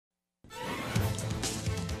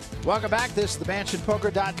Welcome back. This is the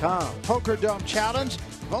MansionPoker.com Poker Dome Challenge.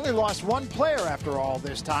 We've only lost one player after all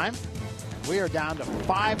this time. We are down to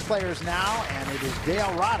 5 players now, and it is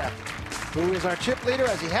Dale Rada, who is our chip leader,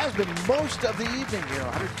 as he has been most of the evening here.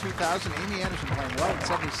 102,000. Amy Anderson playing well at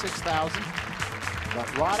 76,000.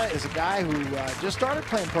 But Rada is a guy who just started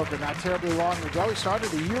playing poker not terribly long ago. He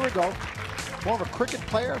started a year ago. More of a cricket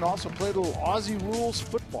player and also played a little Aussie rules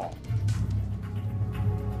football.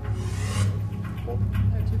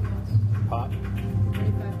 Pot.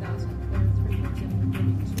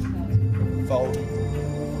 35,000. Fold.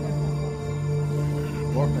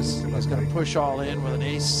 Bortmas is going to push all in with an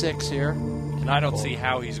ace-6 here. And I don't see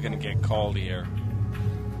how he's going to get called here.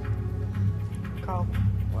 Call.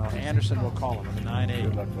 Well, Anderson will call him with a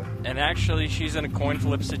 9-8. And actually, she's in a coin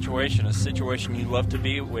flip situation, a situation you love to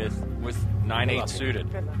be with 9-8 suited.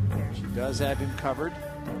 Good luck. There. She does have him covered.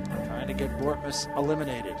 Trying to get Bortmas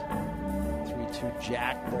eliminated. 3-2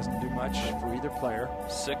 Jack doesn't do much for either player.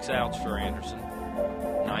 6 outs for Anderson.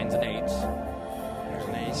 9s and 8s. There's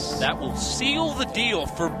an ace. That will seal the deal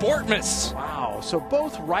for Bortmas. Wow. So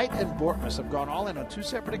both Wright and Bortmas have gone all in on 2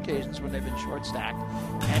 separate occasions when they've been short stacked,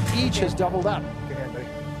 and each has doubled up. Good hand, buddy.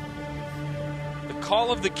 The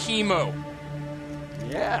call of the chemo.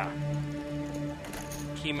 Yeah.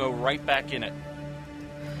 Chemo right back in it.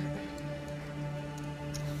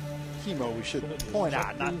 Chemo, we should point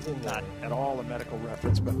out, not at all a medical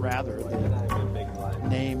reference, but rather the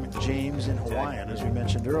name James in Hawaiian, as we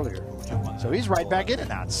mentioned earlier. So he's right back in it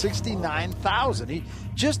now. 69,000. He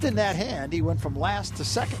just in that hand, he went from last to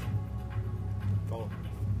second. Fold.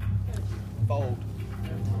 Fold.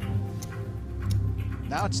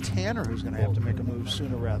 Now it's Tanner who's going to have to make a move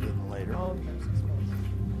sooner rather than later.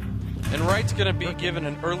 And Wright's going to be given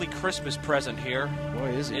an early Christmas present here. Boy,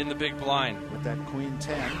 is he. In the big blind. With that Queen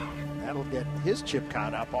 10. That'll get his chip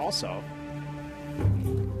count up also.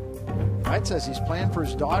 Wright says he's playing for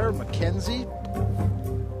his daughter, Mackenzie.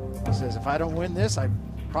 He says, if I don't win this, I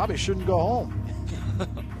probably shouldn't go home.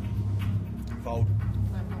 Fold.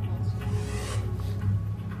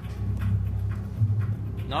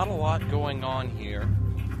 Not a lot going on here.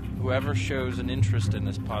 Whoever shows an interest in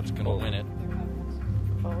this pot's going to win it.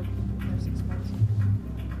 Fold. There's 6 cards.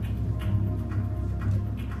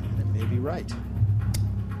 And it may be right.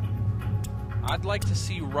 I'd like to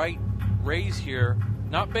see Wright raise here,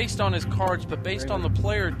 not based on his cards, but based on the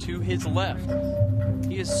player to his left.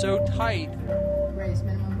 He is so tight. Raise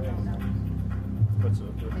minimum. No. What's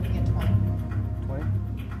up? Making it 20. 20?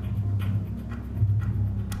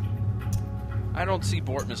 I don't see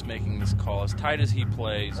Bortmas making this call. As tight as he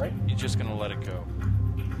plays, Right. he's just going to let it go.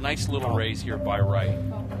 Nice little raise here by Wright.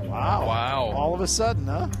 Wow. Wow. All of a sudden,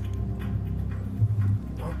 huh?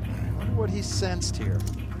 I wonder what he sensed here.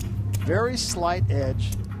 Very slight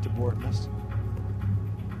edge to Bortmas.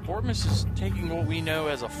 Bortmas is taking what we know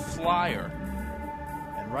as a flyer.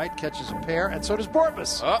 And Wright catches a pair, and so does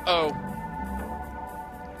Bortmas. Uh-oh.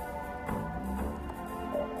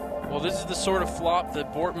 Well, this is the sort of flop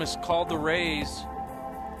that Bortmas called the raise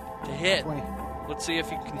to hit. 20. Let's see if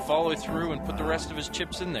he can follow through and put the rest of his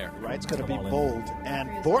chips in there. Wright's going to be bold, and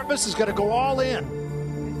Bortmas is going to go all in.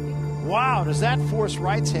 Wow, does that force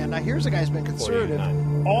Wright's hand? Now, here's a guy who's been conservative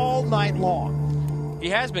all night long. He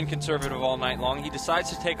has been conservative all night long. He decides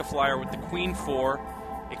to take a flyer with the Queen 4.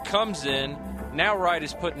 It comes in. Now Wright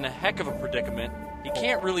is put in a heck of a predicament. He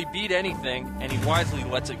can't really beat anything, and he wisely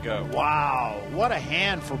lets it go. Wow, what a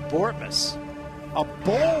hand for Bortmas. A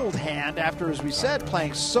bold hand after, as we said,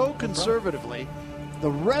 playing so conservatively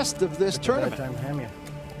the rest of this tournament.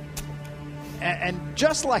 And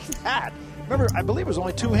just like that, remember, I believe it was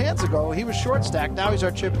only 2 hands ago, he was short stacked. Now he's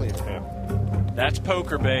our chip leader. That's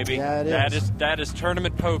poker, baby. Yeah, it is. That is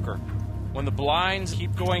tournament poker. When the blinds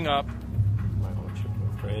keep going up,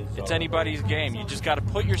 it's anybody's game. You just got to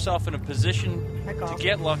put yourself in a position to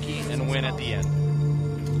get lucky and win at the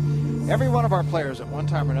end. Every one of our players at one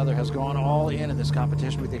time or another has gone all in this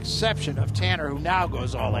competition, with the exception of Tanner, who now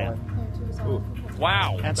goes all in.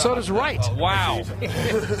 Wow. And so does Wright. Wow.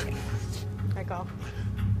 I call.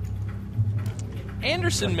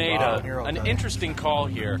 Anderson made an interesting call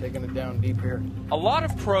here. Taking it down deep here. A lot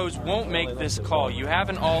of pros won't make this call. You have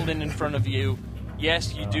an all-in in front of you.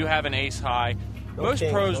 Yes, you do have an ace high. Most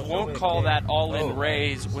pros won't call that all-in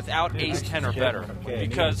raise without ace-10 or better.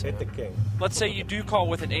 Because let's say you do call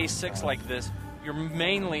with an ace-6 like this, you're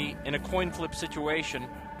mainly in a coin flip situation.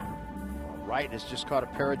 Wright has just caught a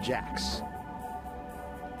pair of jacks.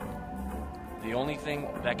 The only thing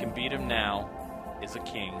that can beat him now is a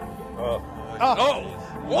king. Oh,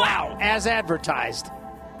 wow! As advertised.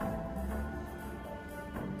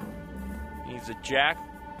 He's a jack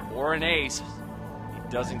or an ace.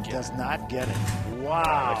 doesn't get Does it. not get it.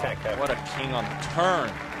 Wow. What a king on the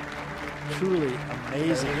turn. Truly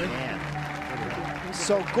amazing hand.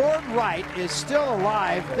 So Gordon Wright is still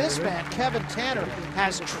alive. This man, Kevin Tanner,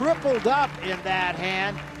 has tripled up in that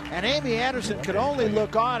hand. And Amy Anderson could only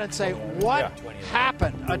look on and say, what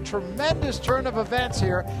happened? A tremendous turn of events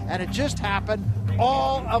here, and it just happened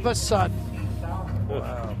all of a sudden.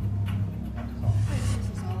 Wow. This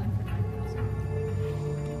is all in for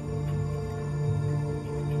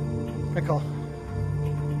 9,000. Pickle.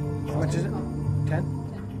 How much is it? 10?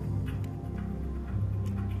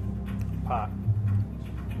 Pot.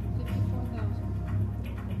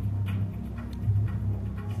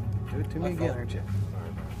 54,000. Do it to me again, aren't you?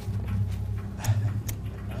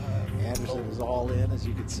 Anderson is all in, as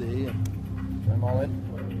you can see. And I'm all in.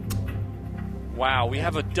 Wow, we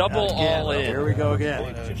have a double again, all in. Here we go again.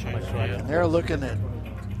 And they're looking at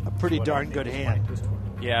a pretty darn good hand.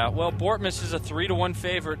 Yeah, well, Bortmus is a 3-1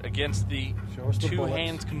 favorite against the Show us the two bullets.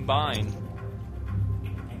 hands combined.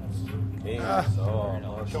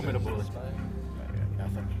 Show me the bullets.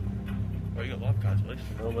 Oh, you got love cards, at least.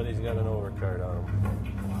 Nobody's got an overcard on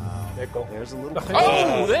him. Wow. Nickel. There's a little.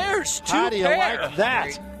 Oh, there's two How do you pair. like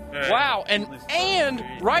that? Wow, and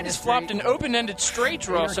Wright has flopped an open-ended straight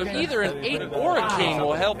draw, so either an 8 or a king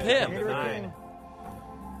will help him.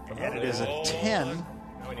 And it is a 10. Now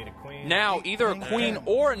we need a queen. Now, either a queen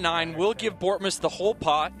or a 9 will give Bortmus the whole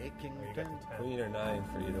pot. Queen or 9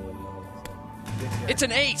 for you to win those. It's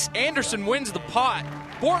an ace. Anderson wins the pot.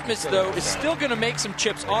 Bortmus, though, is still going to make some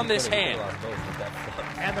chips on this hand.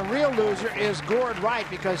 And the real loser is Gordon Wright,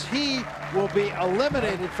 because he will be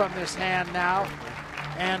eliminated from this hand now.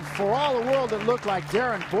 And for all the world, it looked like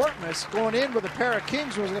Darren Bortmus going in with a pair of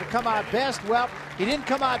kings was going to come out best. Well, he didn't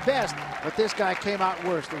come out best, but this guy came out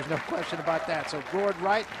worse. There's no question about that. So Gordon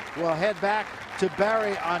Wright will head back to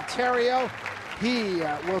Barrie, Ontario. He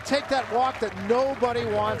will take that walk that nobody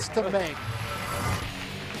wants to make.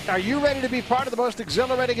 Are you ready to be part of the most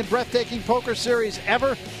exhilarating and breathtaking poker series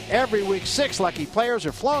ever? Every week, 6 lucky players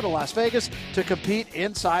are flown to Las Vegas to compete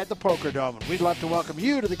inside the Poker Dome. And we'd love to welcome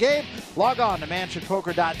you to the game. Log on to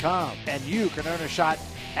MansionPoker.com, and you can earn a shot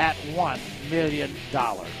at $1 million.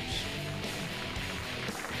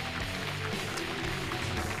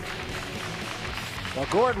 Well,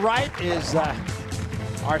 Gordon Wright is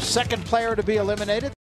our second player to be eliminated.